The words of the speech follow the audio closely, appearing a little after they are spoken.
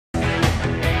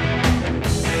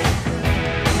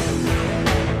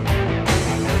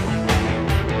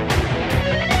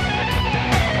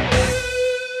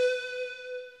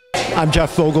I'm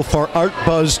Jeff Vogel for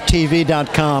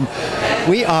ArtBuzzTV.com.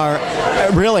 We are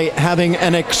really having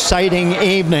an exciting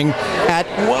evening at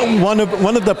one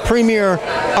of the premier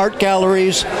art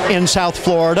galleries in South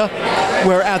Florida.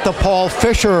 We're at the Paul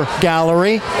Fisher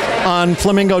Gallery on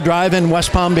Flamingo Drive in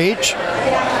West Palm Beach.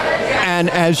 And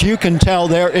as you can tell,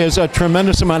 there is a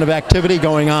tremendous amount of activity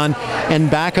going on in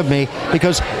back of me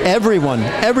because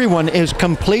everyone is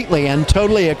completely and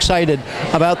totally excited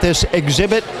about this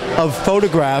exhibit of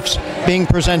photographs being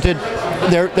presented.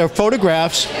 They're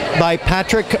photographs by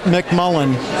Patrick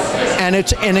McMullan, and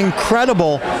it's an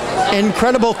incredible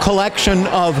collection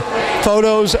of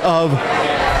photos of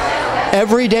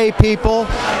everyday people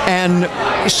and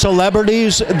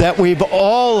celebrities that we've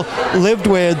all lived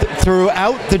with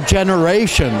throughout the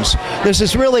generations. This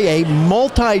is really a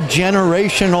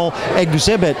multi-generational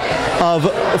exhibit of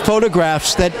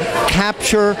photographs that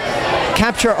capture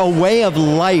a way of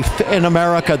life in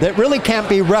America that really can't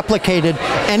be replicated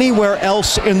anywhere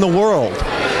else in the world.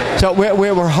 So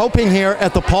we're hoping here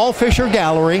at the Paul Fisher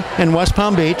Gallery in West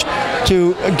Palm Beach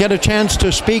to get a chance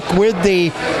to speak with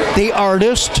the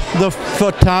artist, the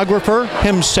photographer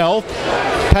himself,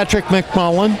 Patrick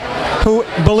McMullan, who,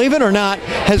 believe it or not,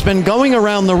 has been going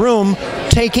around the room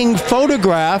taking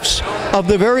photographs of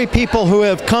the very people who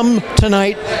have come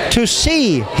tonight to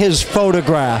see his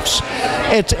photographs.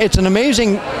 It's an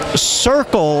amazing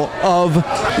circle of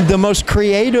the most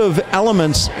creative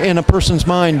elements in a person's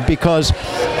mind because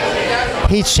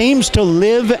he seems to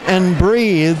live and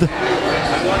breathe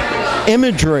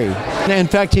imagery. In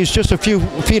fact, he's just a few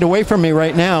feet away from me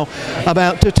right now,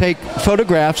 about to take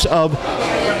photographs of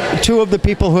two of the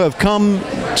people who have come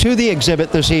to the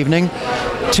exhibit this evening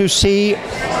to see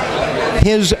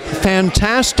his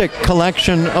fantastic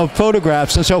collection of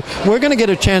photographs. And so we're going to get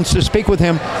a chance to speak with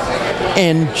him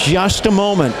in just a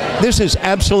moment. This is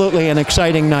absolutely an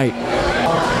exciting night.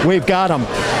 We've got him,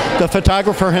 the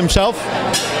photographer himself,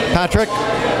 Patrick.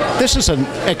 This is an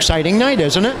exciting night,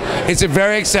 isn't it? It's a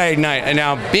very exciting night. And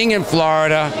now, being in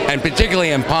Florida, and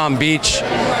particularly in Palm Beach,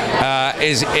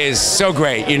 is so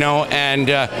great, you know. And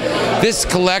this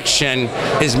collection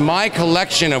is my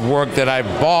collection of work that I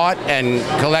bought and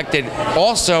collected,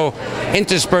 also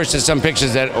interspersed with some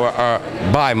pictures that are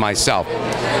by myself.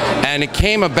 And it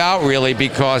came about really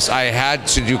because I had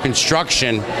to do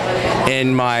construction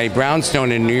in my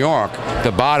brownstone in New York,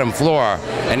 the bottom floor,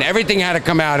 and everything had to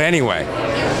come out anyway.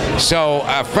 So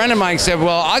a friend of mine said,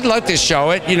 well, I'd like to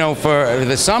show it, you know, for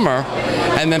the summer.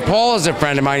 And then Paul is a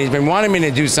friend of mine. He's been wanting me to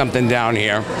do something down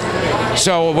here.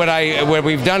 So what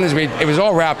we've done is it was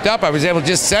all wrapped up. I was able to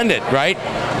just send it, right?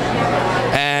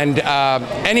 And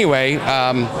anyway, he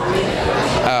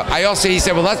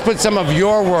said, well, let's put some of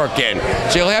your work in.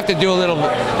 So you'll have to do a little,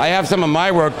 I have some of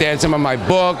my work there, and some of my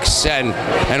books and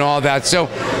all that. So,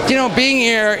 you know, being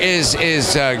here is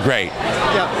great.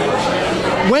 Yeah.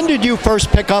 When did you first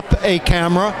pick up a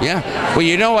camera? Yeah, well,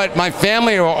 you know what? My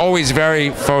family are always very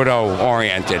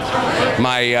photo-oriented.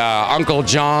 My Uncle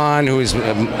John, who is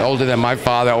older than my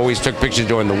father, always took pictures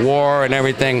during the war and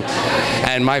everything.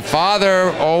 And my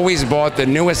father always bought the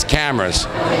newest cameras.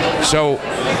 So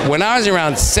when I was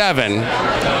around 7,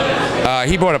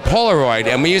 he bought a Polaroid,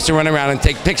 and we used to run around and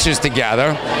take pictures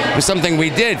together. It was something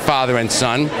we did, father and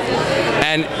son.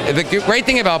 And the great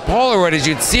thing about Polaroid is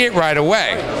you'd see it right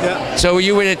away. Yeah. So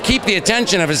you would keep the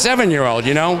attention of a 7-year-old,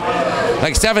 you know?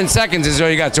 Like 7 seconds is all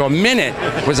you got. So a minute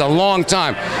was a long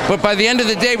time. But by the end of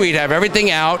the day, we'd have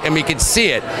everything out and we could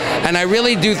see it. And I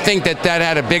really do think that that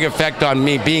had a big effect on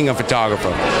me being a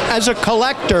photographer. As a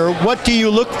collector, what do you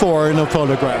look for in a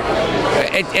photograph?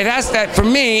 It has that, for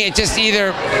me, it's just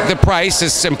either the price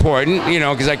is important, you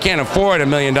know, because I can't afford $1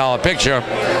 million picture,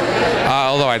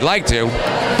 although I'd like to.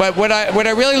 But what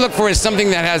I really look for is something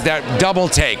that has that double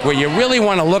take, where you really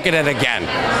want to look at it again,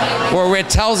 or where it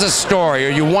tells a story, or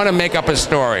you want to make up a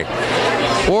story,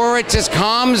 or it just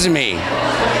calms me.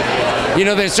 You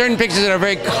know, there's certain pictures that are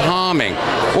very calming,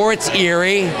 or it's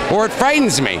eerie, or it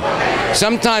frightens me.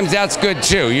 Sometimes that's good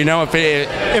too, you know. If it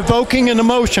evoking an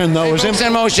emotion, though, is an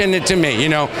emotion to me, you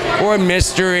know, or a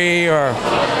mystery, or.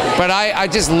 But I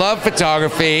just love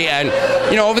photography, and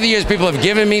you know, over the years, people have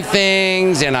given me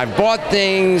things, and I've bought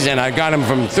things, and I got them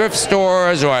from thrift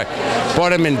stores, or I bought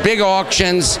them in big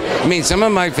auctions. I mean, some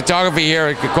of my photography here,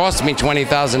 it could cost me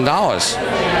 $20,000.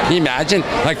 Can you imagine?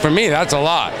 Like for me, that's a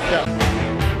lot. Yeah.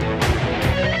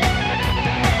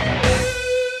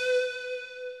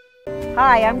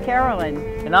 Hi, I'm Carolyn.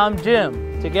 And I'm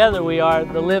Jim. Together we are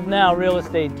the Live Now real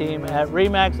estate team at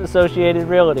RE/MAX Associated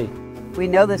Realty. We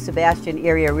know the Sebastian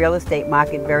area real estate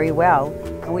market very well,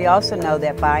 and We also know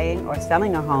that buying or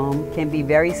selling a home can be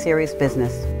very serious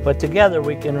business. But together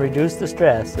we can reduce the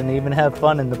stress and even have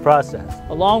fun in the process.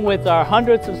 Along with our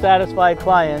hundreds of satisfied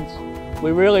clients,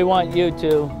 we really want you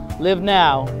to live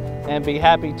now and be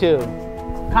happy too.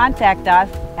 Contact us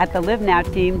at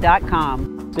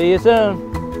thelivenowteam.com. See you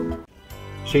soon.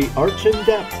 See Arts in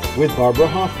Depth with Barbara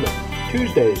Hoffman,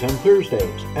 Tuesdays and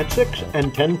Thursdays at 6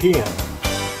 and 10 p.m.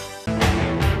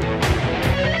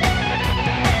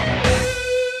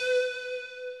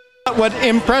 What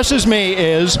impresses me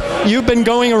is you've been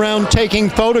going around taking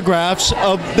photographs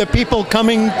of the people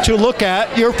coming to look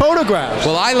at your photographs.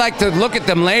 Well, I like to look at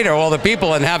them later, all the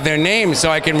people, and have their names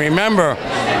so I can remember.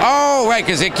 Oh, right,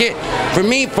 because for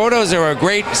me, photos are a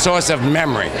great source of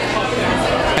memory.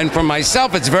 And for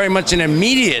myself, it's very much an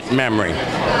immediate memory.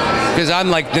 Because I'm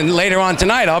like, later on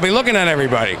tonight, I'll be looking at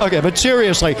everybody. Okay, but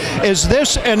seriously, is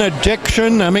this an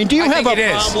addiction? I mean, do you have a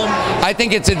problem? I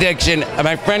think it's addiction.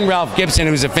 My friend Ralph Gibson,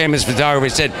 who's a famous photographer,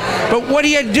 said, but what do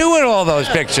you do with all those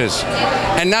pictures?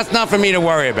 And that's not for me to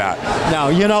worry about. No,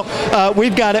 you know,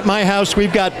 we've got at my house,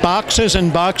 we've got boxes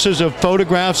and boxes of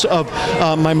photographs of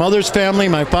my mother's family,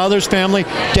 my father's family,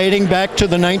 dating back to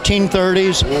the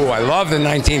 1930s. Oh, I love the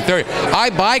 1930s. I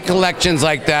buy collections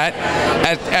like that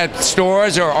at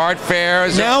stores or art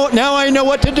fairs. Now I know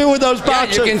what to do with those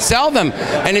boxes. Yeah, you can sell them,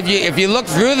 and if you look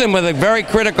through them with a very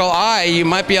critical eye, you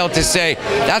might be able to say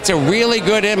that's a really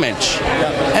good image.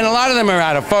 And a lot of them are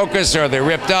out of focus or they're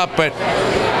ripped up, but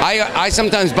I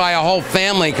sometimes buy a whole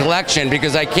family collection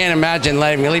because I can't imagine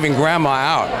leaving grandma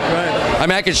out. Right. I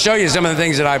mean, I could show you some of the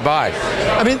things that I buy.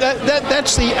 I mean,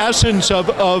 that's the essence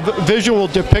of visual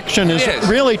depiction, is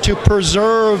really to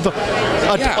preserve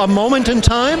a moment in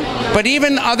time. But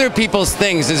even other people's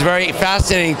things is very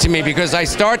fascinating to me because I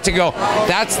start to go,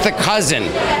 that's the cousin.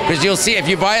 Because you'll see, if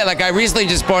you buy it, like I recently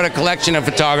just bought a collection of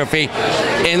photography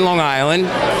in Long Island,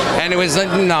 and it was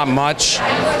not much.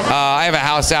 I have a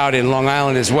house out in Long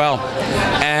Island as well.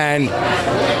 And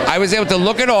I was able to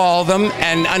look at all of them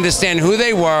and understand who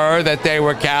they were, that they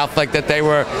were Catholic, that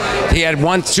he had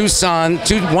one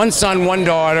son, one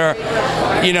daughter.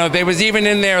 You know, there was even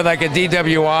in there like a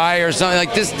DWI or something,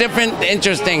 like just different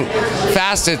interesting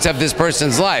facets of this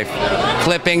person's life.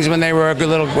 Clippings when they were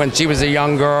when she was a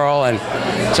young girl. And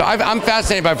so I'm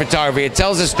fascinated by photography. It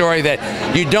tells a story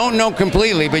that you don't know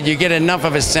completely, but you get enough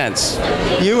of a sense.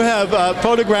 You have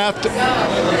photographed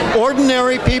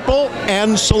ordinary people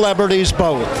and celebrities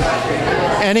both.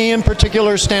 Any in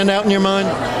particular stand out in your mind?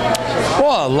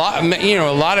 Well,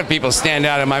 a lot of people stand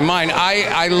out in my mind.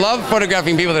 I love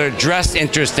photographing people that are dressed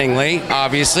interestingly,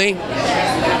 obviously.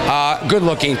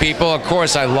 Good-looking people, of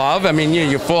course, I love. I mean,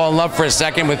 you fall in love for a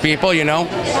second with people, you know.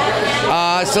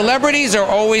 Celebrities are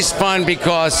always fun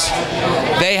because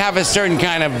they have a certain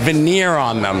kind of veneer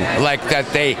on them, like that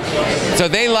so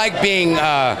they like being,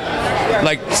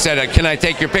 like said, can I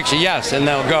take your picture? Yes, and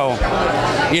they'll go,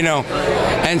 you know.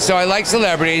 And so I like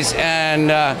celebrities, and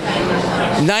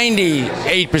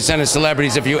 98% of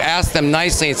celebrities, if you ask them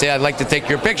nicely and say, I'd like to take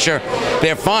your picture,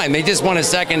 they're fine. They just want a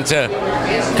second to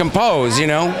compose, you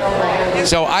know?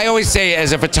 So I always say,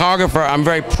 as a photographer, I'm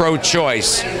very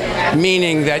pro-choice,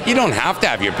 meaning that you don't have to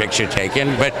have your picture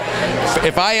taken, but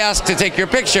if I ask to take your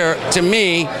picture, to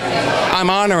me, I'm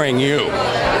honoring you.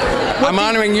 I'm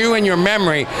honoring you and your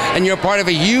memory, and you're part of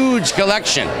a huge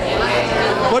collection.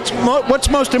 What's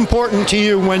most important to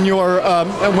you when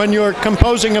you're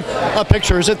composing a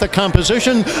picture? Is it the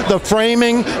composition, the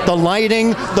framing, the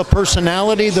lighting, the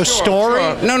personality, the story?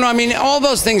 Sure. No, I mean, all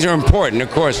those things are important,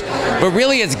 of course, but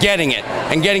really it's getting it,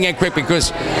 and getting it quick,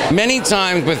 because many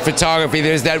times with photography,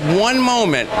 there's that one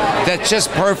moment that's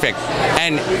just perfect,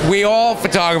 and we all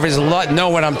photographers know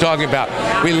what I'm talking about.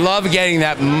 We love getting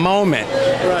that moment.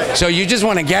 Right. So you just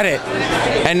want to get it.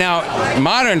 And now,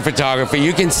 modern photography,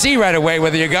 you can see right away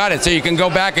whether you got it, so you can go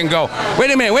back and go,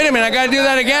 wait a minute, I got to do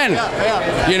that again.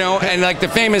 Yeah. You know, and like the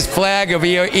famous flag of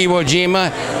Iwo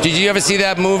Jima, did you ever see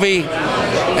that movie?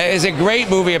 It's a great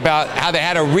movie about how they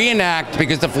had to reenact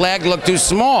because the flag looked too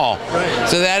small. Right.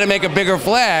 So they had to make a bigger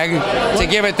flag to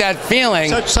give it that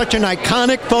feeling. Such an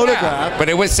iconic photograph. Yeah, but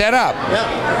it was set up.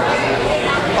 Yeah.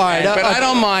 All right, but I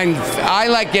don't mind. I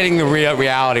like getting the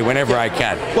reality whenever I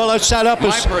can. Well, a setup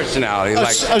my personality.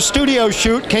 A studio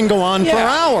shoot can go on for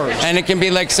hours, and it can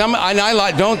be like some. And I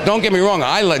like. Don't get me wrong.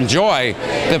 I enjoy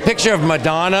the picture of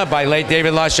Madonna by late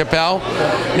David LaChapelle.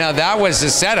 Now that was a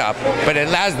setup, but it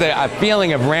has a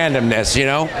feeling of randomness, you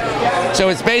know. So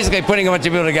it's basically putting a bunch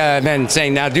of people together and then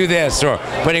saying, "Now do this," or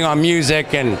putting on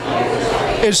music and.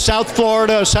 Is South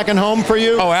Florida a second home for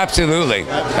you? Oh, absolutely.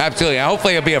 Absolutely.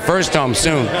 Hopefully it'll be a first home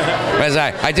soon. As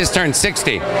I just turned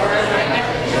 60.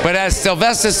 But as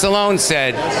Sylvester Stallone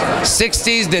said,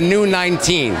 60's the new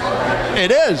 19.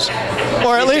 It is.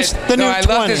 Or at least the new 20. I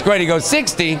love this quote. He goes,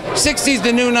 60's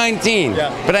the new 19.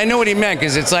 Yeah. But I know what he meant,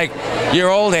 because it's like your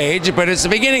old age, but it's the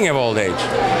beginning of old age.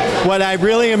 What I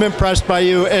really am impressed by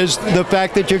you is the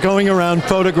fact that you're going around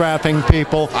photographing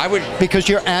people. Because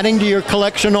you're adding to your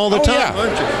collection all the time,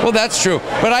 aren't you? Well, that's true.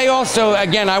 But I also,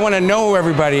 again, I want to know who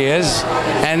everybody is.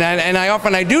 And I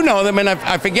often do know them, and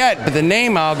I forget. But the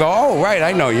name, I'll go, oh, right,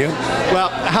 I know you. Well,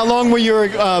 how long will your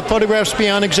photographs be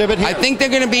on exhibit here? I think they're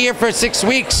going to be here for 6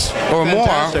 weeks or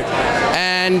Fantastic. more.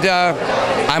 And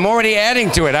I'm already adding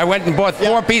to it. I went and bought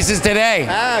 4 pieces today.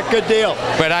 Ah, good deal.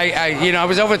 But I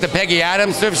was over at the Peggy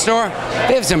Adams thrift store.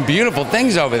 They have some beautiful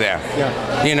things over there.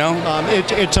 Yeah. You know?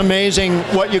 It's amazing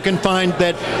what you can find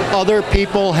that other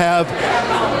people have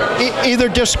either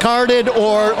discarded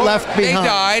or left behind. They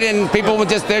died, and people would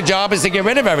their job is to get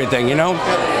rid of everything, you know?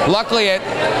 Luckily,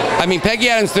 Peggy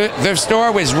Adams thrift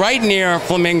store was right near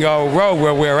Flamingo Road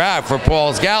where we're at for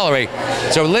Paul's Gallery.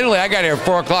 So literally, I got here at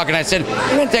 4 o'clock, and I said,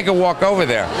 I'm going to take a walk over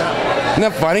there. Isn't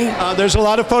that funny? There's a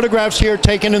lot of photographs here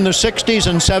taken in the 60s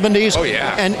and 70s. Oh,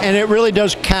 yeah. And it really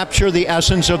does capture the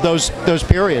essence of those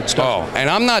periods. Oh, and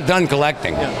I'm not done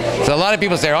collecting. Yeah. So a lot of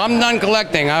people say, oh, I'm done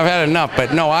collecting, I've had enough.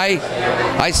 But no,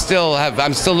 I'm still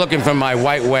looking for my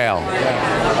white whale.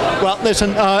 Well,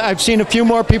 listen, I've seen a few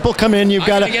more people come in. You've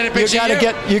got to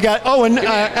get. Oh, and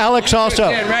Alex also.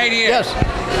 Right here. Yes.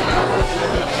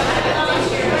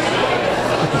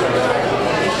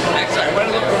 Next, I want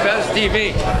to look for Buzz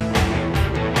TV.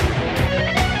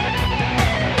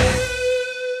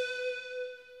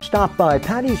 Stop by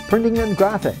Patty's Printing and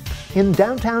Graphics in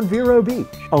downtown Vero Beach.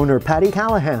 Owner Patty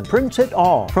Callahan prints it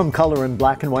all, from color and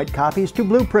black and white copies to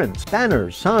blueprints,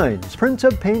 banners, signs, prints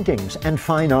of paintings, and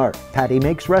fine art. Patty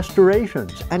makes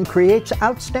restorations and creates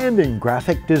outstanding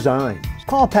graphic designs.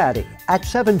 Call Patty at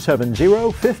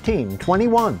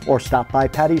 770-1521 or stop by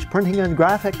Patty's Printing and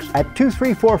Graphics at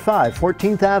 2345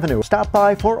 14th Avenue. Stop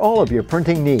by for all of your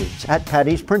printing needs at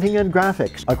Patty's Printing and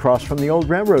Graphics across from the old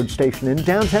railroad station in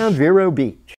downtown Vero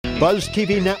Beach. Buzz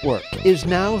TV Network is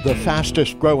now the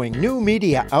fastest growing new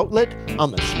media outlet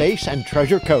on the Space and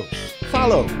Treasure Coast.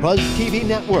 Follow Buzz TV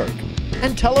Network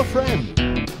and tell a friend.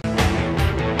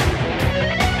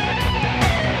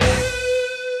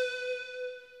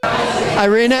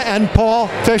 Irina and Paul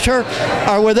Fisher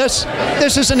are with us.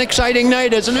 This is an exciting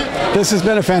night, isn't it? This has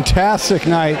been a fantastic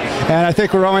night, and I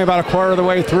think we're only about a quarter of the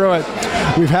way through it.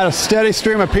 We've had a steady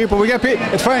stream of people.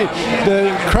 It's funny,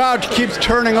 the crowd keeps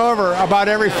turning over about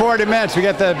every 40 minutes. We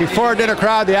get the before dinner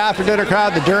crowd, the after dinner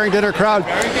crowd, the during dinner crowd,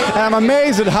 and I'm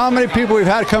amazed at how many people we've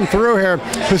had come through here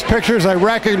whose pictures I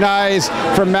recognize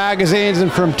from magazines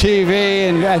and from TV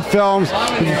and films.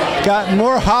 We've got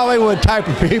more Hollywood type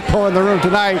of people in the room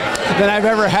tonight than I've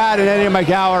ever had in any of my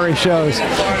gallery shows.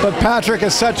 But Patrick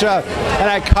is such an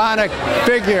iconic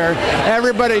figure.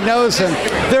 Everybody knows him.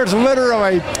 There's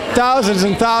literally thousands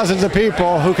and thousands of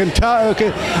people who can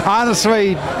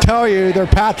honestly tell you they're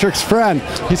Patrick's friend.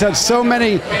 He's had so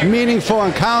many meaningful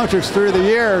encounters through the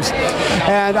years,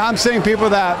 and I'm seeing people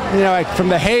that, like from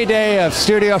the heyday of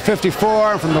Studio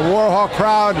 54, from the Warhol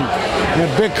crowd,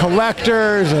 and big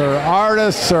collectors or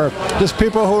artists or just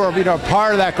people who are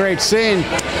part of that great scene.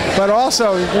 But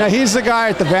also, he's the guy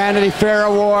at the Vanity Fair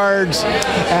Awards,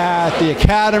 at the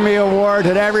Academy Awards,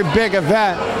 at every big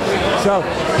event. So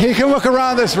he can look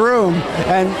around this room,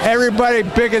 and everybody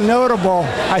big and notable,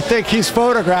 I think he's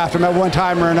photographed him at one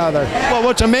time or another. Well,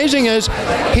 what's amazing is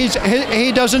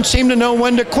he doesn't seem to know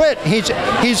when to quit.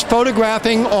 He's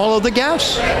photographing all of the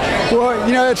guests.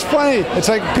 Well, it's funny. It's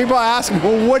like people ask him,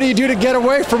 well, what do you do to get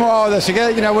away from all of this?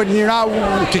 When you're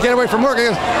not to get away from work. He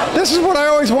goes, this is what I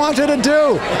always wanted to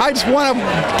do. I just want to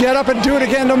get up and do it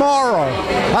again tomorrow.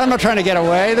 I'm not trying to get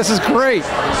away. This is great.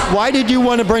 Why did you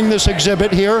want to bring this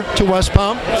exhibit here to West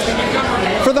Palm?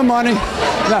 For the money,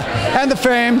 and the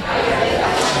fame,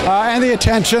 and the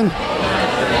attention.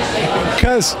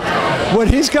 Because what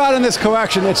he's got in this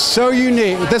collection, it's so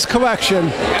unique. This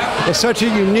collection is such a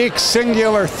unique,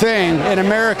 singular thing in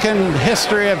American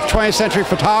history of 20th century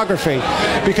photography.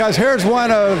 Because here's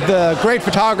one of the great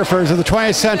photographers of the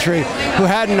 20th century who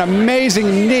had an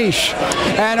amazing niche.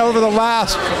 And over the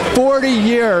last 40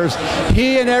 years,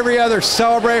 he and every other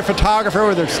celebrated photographer,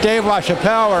 whether it's Dave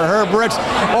LaChapelle or Herb Ritz,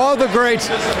 all the greats,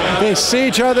 they see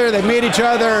each other, they meet each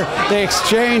other, they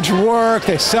exchange work,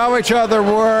 they sell each other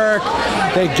work.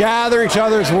 They gather each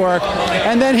other's work,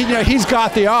 and then he's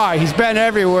got the eye. He's been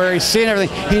everywhere. He's seen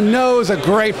everything. He knows a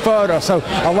great photo. So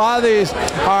a lot of these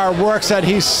are works that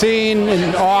he's seen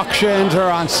in auctions or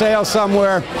on sale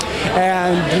somewhere,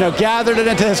 and gathered it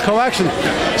into his collection.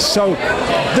 So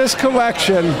this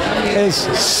collection is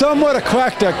somewhat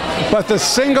eclectic, but the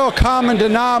single common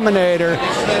denominator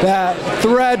that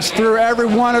threads through every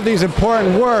one of these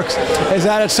important works is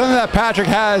that it's something that Patrick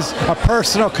has a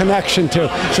personal connection to.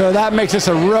 So that makes this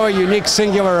a really unique,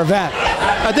 singular event.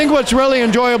 I think what's really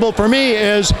enjoyable for me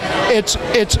is it's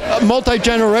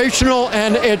multi-generational,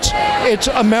 and it's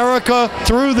America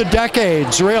through the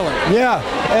decades, really. Yeah,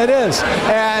 it is.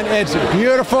 And it's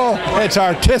beautiful, it's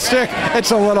artistic,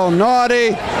 it's a little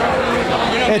naughty,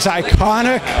 it's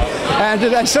iconic,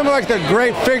 and some of the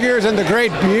great figures and the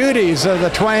great beauties of the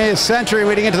 20th century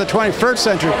leading into the 21st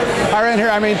century are in here.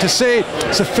 I mean, to see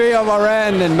Sophia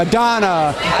Loren and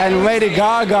Madonna and Lady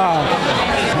Gaga.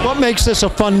 What makes this a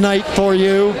fun night for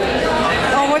you?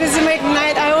 Oh, what does it make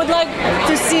night? I would like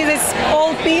to see these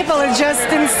old people. It's just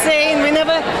insane. We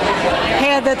never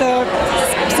had that.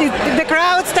 The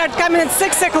crowd started coming at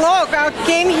 6 o'clock. I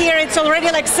came here, it's already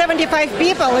like 75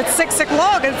 people. It's 6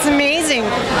 o'clock. It's amazing.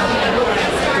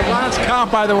 The last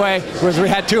count, by the way, was we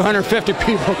had 250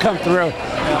 people come through.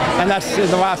 And that's in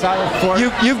the last hour.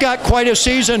 You've got quite a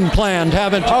season planned,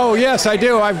 haven't you? Oh yes, I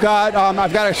do. I've got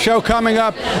a show coming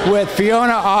up with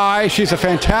Fiona I. She's a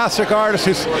fantastic artist.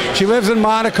 She lives in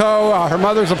Monaco. Her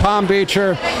mother's a Palm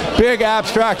Beacher. Big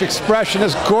abstract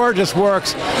expressionist, gorgeous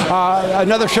works.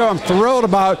 Another show I'm thrilled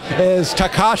about is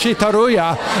Takashi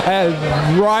Taruya,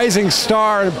 a rising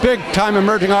star, a big-time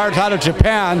emerging artist out of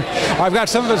Japan. I've got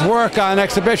some of his work on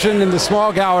exhibition in the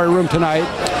small gallery room tonight.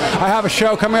 I have a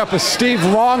show coming up with Steve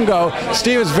Longo.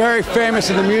 Steve is very famous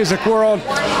in the music world.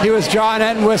 He was John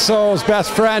Entwistle's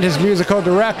best friend, his musical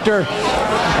director.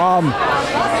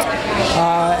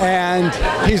 And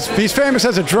he's famous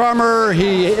as a drummer.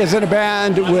 He is in a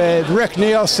band with Rick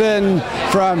Nielsen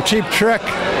from Cheap Trick.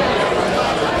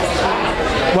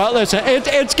 Well, listen,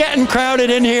 it's getting crowded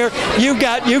in here. You've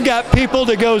got people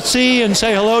to go see and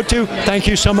say hello to. Thank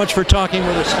you so much for talking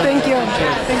with us. Thank you.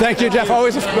 Thank you, Jeff.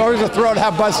 Always a thrill to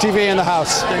have Buzz TV in the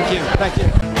house. Thank you. Thank you.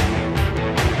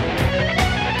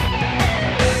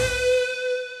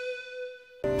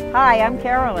 Hi, I'm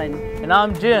Carolyn. And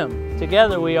I'm Jim.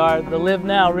 Together we are the Live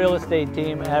Now real estate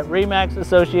team at RE/MAX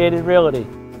Associated Realty.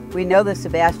 We know the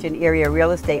Sebastian area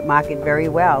real estate market very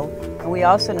well, and we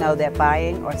also know that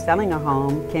buying or selling a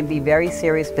home can be very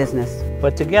serious business.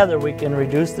 But together we can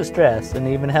reduce the stress and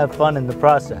even have fun in the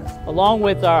process. Along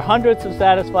with our hundreds of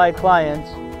satisfied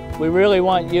clients, we really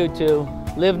want you to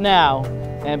live now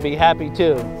and be happy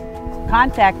too.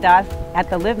 Contact us at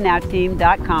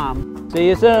thelivenowteam.com. See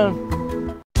you soon.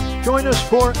 Join us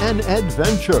for an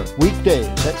adventure weekdays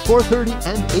at 4:30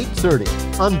 and 8:30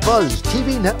 on Buzz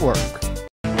TV Network.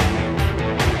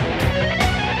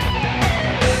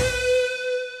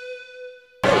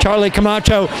 Charly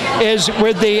Camacho is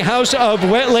with the House of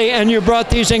Whitley, and you brought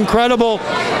these incredible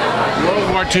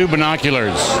World War II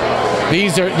binoculars.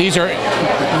 These are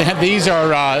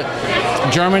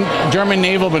German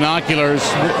naval binoculars,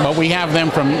 but we have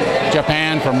them from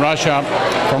Japan, from Russia,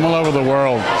 from all over the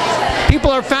world.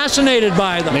 People are fascinated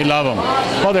by them. They love them.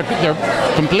 Well,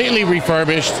 they're completely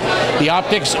refurbished. The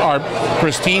optics are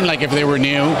pristine, like if they were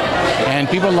new, and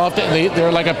people love it.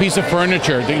 They're like a piece of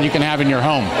furniture that you can have in your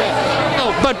home.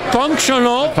 Oh, but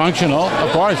functional. Functional,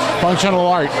 of course. Functional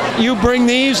art. You bring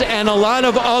these and a lot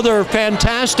of other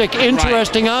fantastic,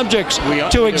 interesting objects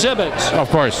to exhibits.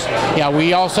 Of course. Yeah,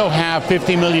 we also have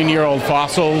 50-million-year-old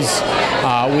fossils.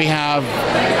 We have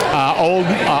old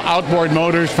outboard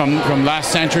motors from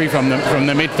last century, from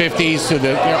the mid-50s to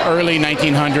the early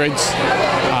 1900s.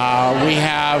 We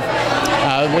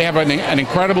have an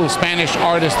incredible Spanish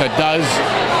artist that does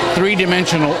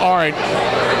three-dimensional art,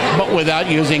 but without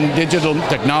using digital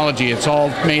technology. It's all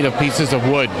made of pieces of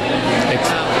wood. It's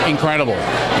incredible,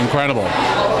 incredible.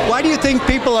 Why do you think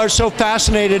people are so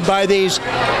fascinated by these,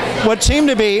 what seem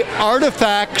to be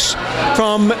artifacts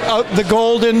from the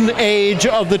golden age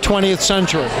of the 20th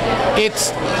century?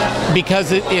 It's because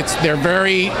they're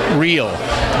very real.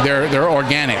 They're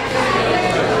organic.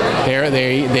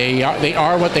 They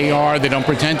are what they are. They don't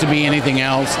pretend to be anything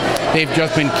else. They've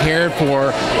just been cared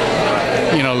for,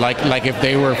 you know, like if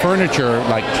they were furniture,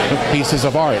 like pieces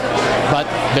of art. But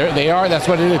they are. That's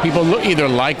what it is. People either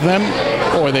like them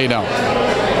or they don't.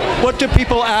 What do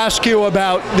people ask you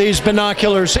about these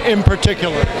binoculars in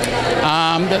particular?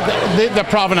 The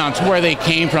provenance, where they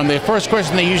came from. The first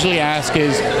question they usually ask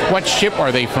is, what ship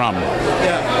are they from?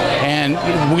 Yeah. And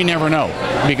we never know,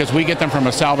 because we get them from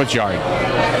a salvage yard.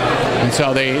 And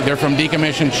so they're from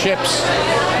decommissioned ships,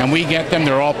 and we get them.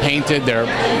 They're all painted. They're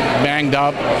banged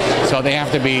up, so they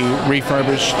have to be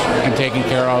refurbished and taken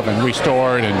care of and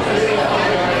restored. And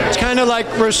it's kind of like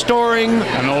restoring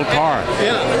an old car.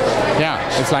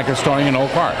 Yeah, it's like restoring an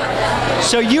old car.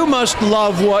 So you must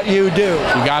love what you do.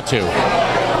 You got to.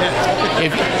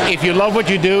 If you love what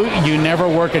you do, you never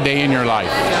work a day in your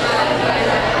life.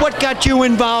 What got you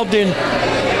involved in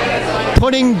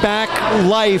putting back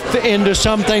life into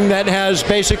something that has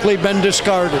basically been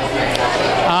discarded?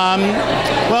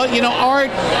 Well, you know,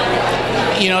 art,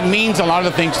 you know, means a lot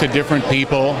of things to different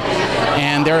people,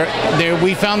 and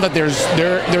we found that there's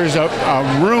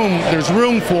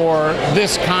room for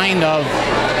this kind of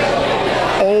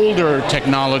older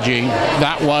technology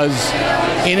that was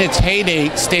in its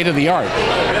heyday state of the art,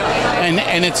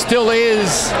 and it still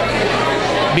is,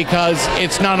 because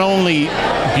it's not only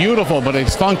beautiful but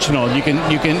it's functional.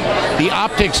 The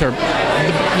optics are,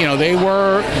 you know, they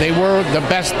were the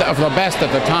best of the best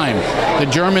at the time.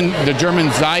 The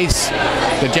German Zeiss,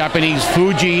 the Japanese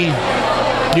Fuji,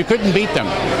 you couldn't beat them.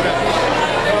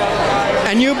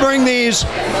 And you bring these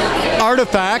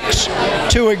artifacts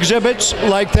to exhibits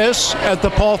like this at the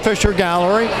Paul Fisher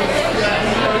Gallery,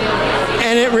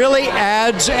 and it really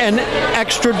adds an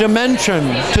extra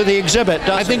dimension to the exhibit,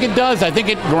 doesn't it? I think it does. I think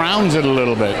it grounds it a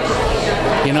little bit.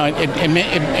 You know,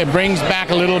 it brings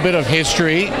back a little bit of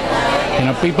history. You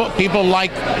know, people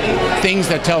like things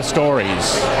that tell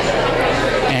stories,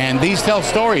 and these tell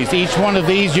stories. Each one of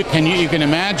these, you can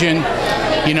imagine,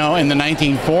 you know, in the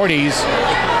 1940s,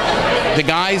 the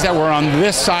guys that were on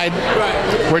this side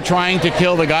were trying to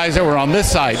kill the guys that were on this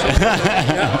side.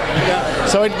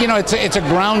 So you know, it's a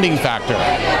grounding factor.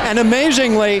 And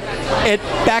amazingly, it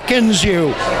beckons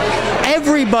you.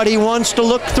 Everybody wants to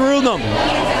look through them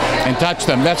and touch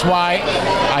them. That's why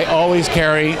I always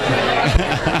carry,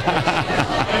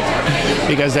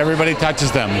 because everybody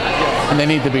touches them, and they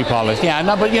need to be polished. Yeah,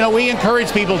 no, but you know, we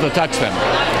encourage people to touch them.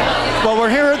 Well,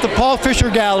 we're here at the Paul Fisher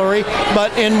Gallery,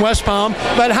 but in West Palm.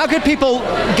 But how could people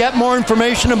get more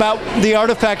information about the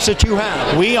artifacts that you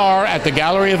have? We are at the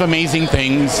Gallery of Amazing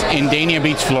Things in Dania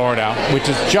Beach, Florida, which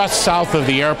is just south of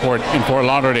the airport in Fort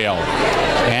Lauderdale.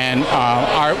 And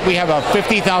we have a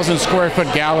 50,000 square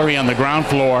foot gallery on the ground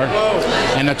floor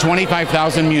and a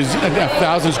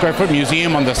 25,000 square foot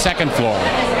museum on the second floor.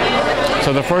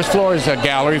 So the first floor is a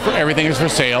gallery, everything is for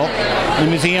sale. The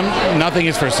museum, nothing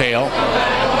is for sale.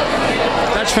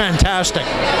 That's fantastic.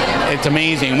 It's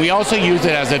amazing. We also use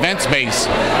it as event space.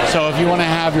 So if you want to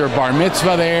have your bar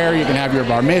mitzvah there, you can have your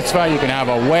bar mitzvah, you can have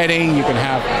a wedding, you can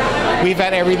have, we've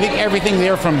had everything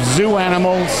there from zoo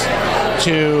animals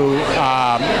to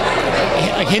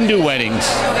Hindu weddings.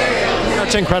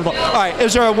 That's incredible. All right,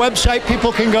 is there a website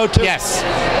people can go to? Yes,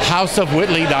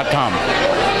 houseofwhitley.com.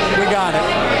 We got it.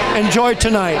 Enjoy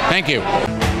tonight. Thank you.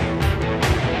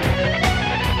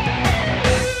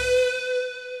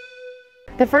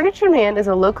 The Furniture Man is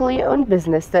a locally owned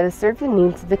business that has served the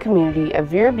needs of the community of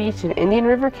Vero Beach and Indian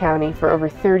River County for over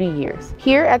 30 years.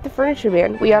 Here at the Furniture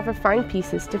Man, we offer fine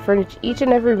pieces to furnish each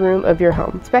and every room of your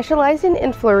home. Specializing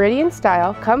in Floridian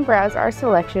style, come browse our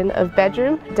selection of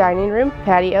bedroom, dining room,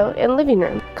 patio, and living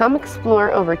room. Come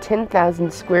explore over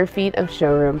 10,000 square feet of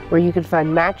showroom, where you can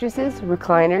find mattresses,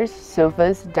 recliners,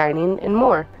 sofas, dining, and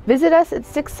more. Visit us at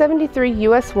 673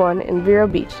 US 1 in Vero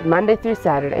Beach, Monday through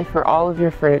Saturday, for all of your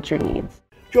furniture needs.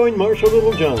 Join Marshall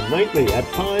Littlejohn nightly at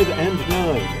 5 and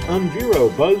 9 on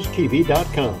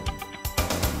VeroBuzzTV.com.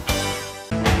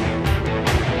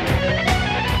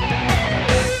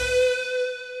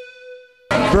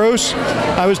 Bruce,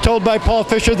 I was told by Paul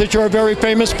Fisher that you're a very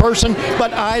famous person,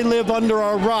 but I live under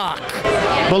a rock,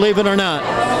 believe it or not.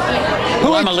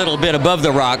 Well, I'm a little bit above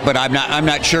the rock, but I'm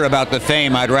not sure about the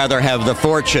fame. I'd rather have the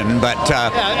fortune, but...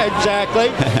 Yeah, exactly.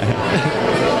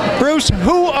 Bruce,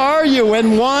 who are you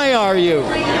and why are you?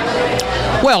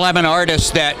 Well, I'm an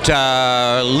artist that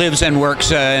lives and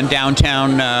works in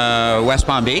downtown West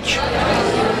Palm Beach.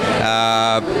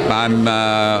 I'm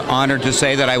honored to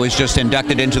say that I was just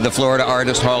inducted into the Florida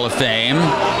Artist Hall of Fame.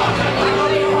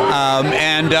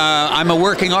 And I'm a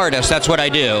working artist. That's what I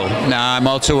do. I'm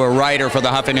also a writer for the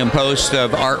Huffington Post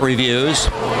of art reviews.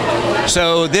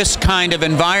 So this kind of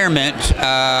environment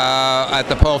at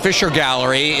the Paul Fisher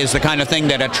Gallery is the kind of thing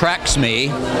that attracts me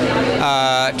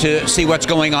to see what's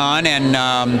going on, and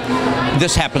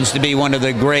this happens to be one of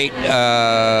the great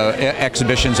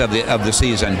exhibitions of the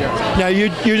season. Now you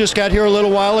just got here a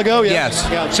little while ago? Yes.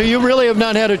 Yeah. So you really have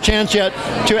not had a chance yet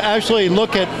to actually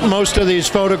look at most of these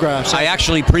photographs. I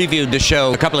actually previewed did the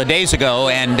show a couple of days ago,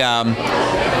 and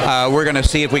we're going to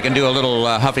see if we can do a little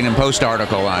Huffington Post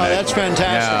article on it. That's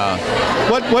fantastic.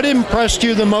 Yeah. What impressed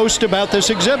you the most about this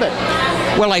exhibit?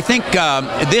 Well, I think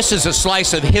this is a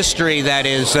slice of history that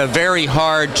is very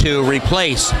hard to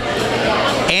replace.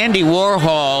 Andy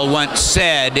Warhol once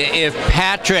said,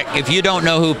 if you don't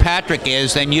know who Patrick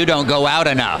is, then you don't go out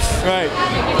enough. Right.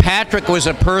 Patrick was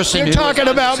a person You're talking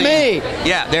about me.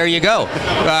 Yeah, there you go.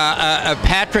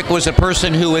 Patrick was a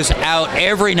person who was out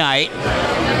every night.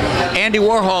 Andy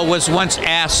Warhol was once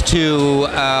asked to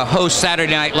host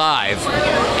Saturday Night Live,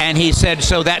 and he said,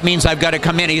 so that means I've got to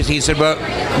come in. He said, well,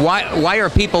 why are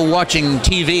people watching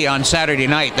TV on Saturday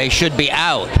night? They should be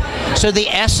out. So the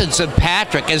essence of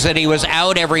Patrick is that he was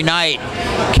out every night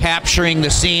capturing the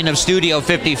scene of Studio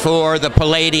 54, the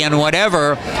Palladium,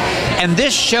 whatever. And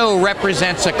this show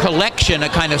represents a collection, a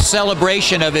kind of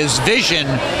celebration of his vision,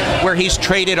 where he's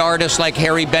traded artists like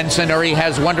Harry Benson, or he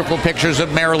has wonderful pictures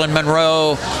of Marilyn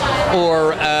Monroe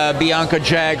or Bianca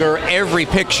Jagger. Every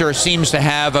picture seems to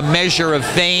have a measure of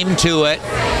fame to it.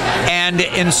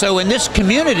 And so in this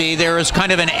community, there is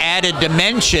kind of an added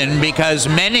dimension, because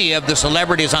many of the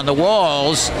celebrities on the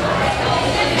walls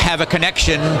have a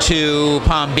connection to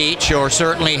Palm Beach, or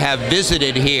certainly have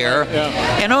visited here. Yeah.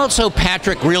 And also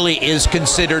Patrick really is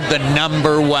considered the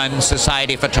 #1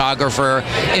 society photographer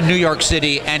in New York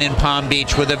City and in Palm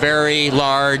Beach, with a very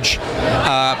large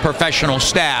professional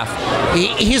staff.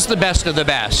 He's the best of the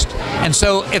best. And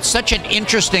so it's such an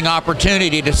interesting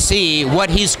opportunity to see what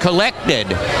he's collected,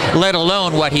 let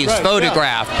alone what he's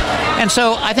photographed. Yeah. And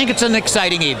so I think it's an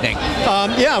exciting evening.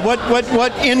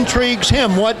 What intrigues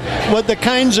him? What the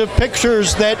kinds of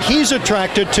pictures that he's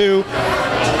attracted to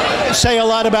say a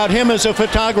lot about him as a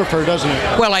photographer, doesn't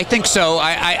it? Well, I think so.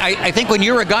 I think when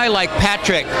you're a guy like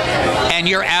Patrick and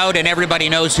you're out and everybody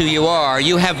knows who you are,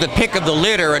 you have the pick of the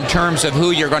litter in terms of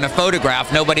who you're going to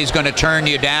photograph. Nobody's going to turn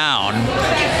you down.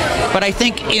 But I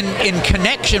think in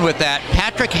connection with that,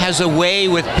 Patrick has a way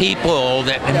with people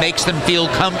that makes them feel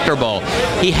comfortable.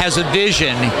 He has a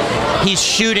vision. He's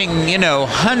shooting,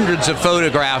 hundreds of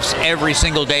photographs every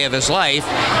single day of his life,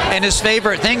 and his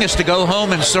favorite thing is to go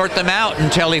home and sort them out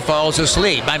until he falls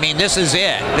asleep. I mean, this is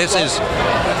it.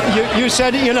 You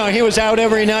said, he was out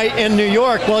every night in New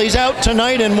York. Well, he's out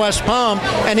tonight in West Palm,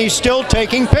 and he's still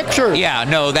taking pictures. Yeah,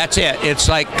 no, that's it. It's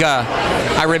like,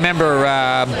 I remember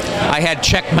I had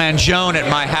Czech Mangione at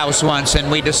my house once, and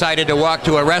we decided to walk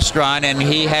to a restaurant, and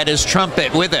he had his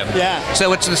trumpet with him. Yeah.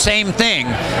 So it's the same thing.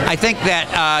 I think that,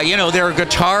 there are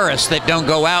guitarists that don't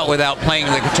go out without playing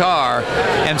the guitar,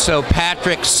 and so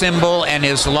Patrick's symbol and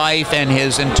his life and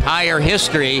his entire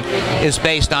history is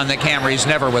based on the camera. He's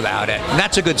never without it. And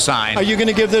that's a good sign. Are you going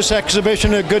to give this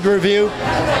exhibition a good review?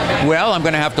 Well, I'm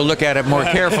going to have to look at it more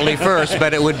carefully first,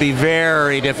 but it would be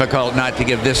very difficult not to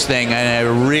give this thing a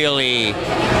really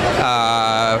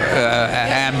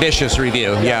ambitious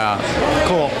review. Yeah.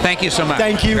 Cool. Thank you so much.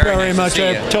 Thank you very much.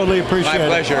 I totally appreciate it. My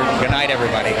pleasure. Good night,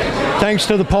 everybody. Thanks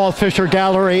to the Paul Fisher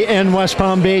Gallery in West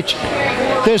Palm Beach.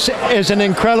 This is an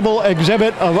incredible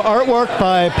exhibit of artwork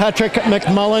by Patrick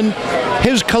McMullan.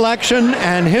 His collection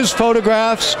and his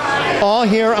photographs all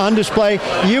here on display.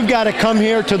 You've got to come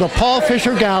here to the Paul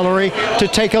Fisher Gallery to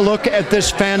take a look at this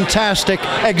fantastic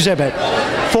exhibit.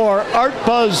 For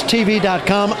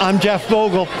ArtBuzzTV.com, I'm Jeff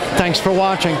Vogel. Thanks for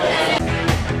watching.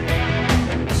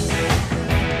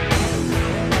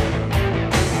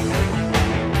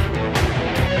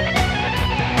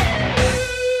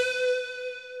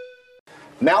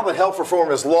 Now that health reform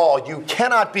is law, you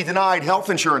cannot be denied health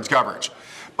insurance coverage,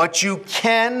 but you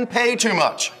can pay too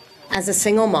much. As a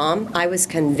single mom, I was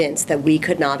convinced that we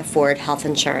could not afford health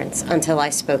insurance until I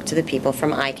spoke to the people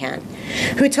from ICANN,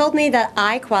 who told me that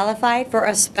I qualified for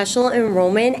a special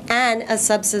enrollment and a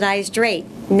subsidized rate.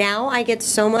 Now I get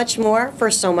so much more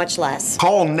for so much less.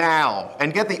 Call now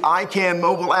and get the ICANN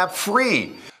mobile app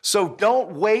free. So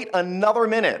don't wait another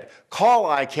minute. Call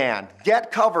ICANN,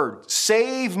 get covered,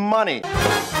 save money.